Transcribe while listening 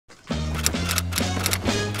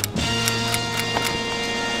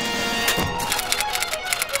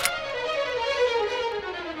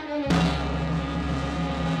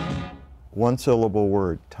one-syllable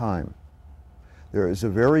word, time. There is a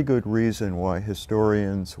very good reason why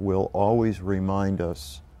historians will always remind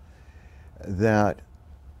us that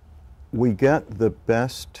we get the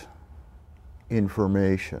best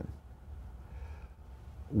information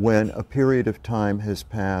when a period of time has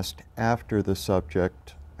passed after the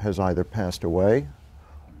subject has either passed away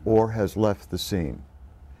or has left the scene.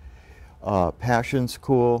 Passions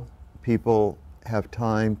cool, people have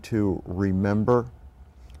time to remember,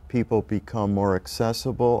 people become more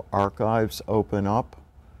accessible, archives open up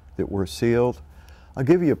that were sealed. I'll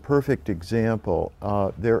give you a perfect example.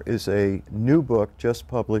 There is a new book just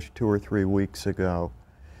published 2 or 3 weeks ago.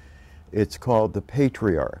 It's called The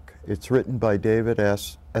Patriarch. It's written by David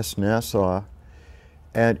S. Nassau,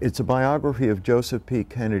 and it's a biography of Joseph P.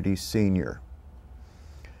 Kennedy Sr.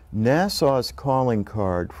 Nassau's calling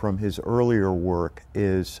card from his earlier work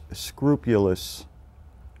is scrupulous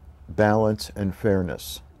balance and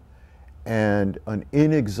fairness, and an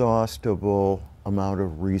inexhaustible amount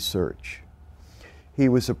of research. He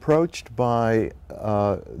was approached by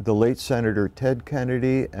the late Senator Ted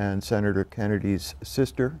Kennedy and Senator Kennedy's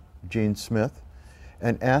sister, Jean Smith,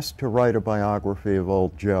 and asked to write a biography of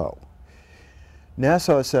Old Joe.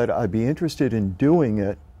 Nassau said, "I'd be interested in doing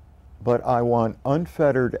it, but I want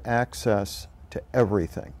unfettered access to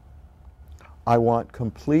everything. I want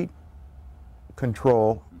complete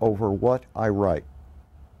control over what I write.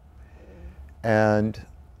 And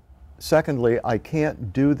secondly, I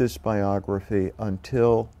can't do this biography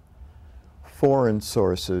until foreign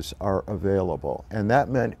sources are available." And that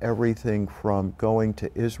meant everything from going to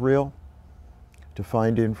Israel to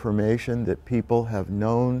find information that people have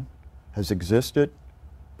known has existed,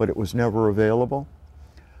 but it was never available,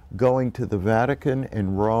 going to the Vatican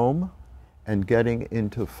in Rome and getting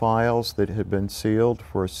into files that had been sealed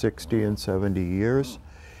for 60 and 70 years,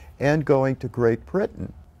 and going to Great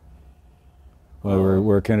Britain.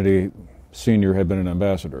 Where Kennedy Sr. had been an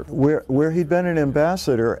ambassador. Where he'd been an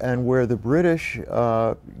ambassador, and where the British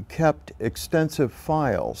kept extensive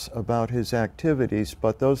files about his activities,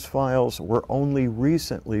 but those files were only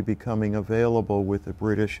recently becoming available with the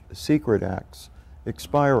British Secret Acts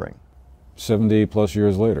expiring. 70 plus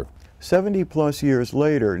years later. 70 plus years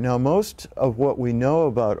later. Now, most of what we know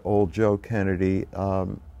about old Joe Kennedy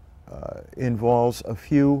involves a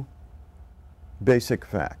few basic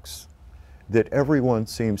facts that everyone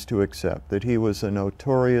seems to accept: that he was a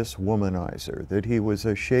notorious womanizer, that he was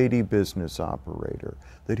a shady business operator,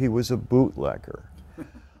 that he was a bootlegger,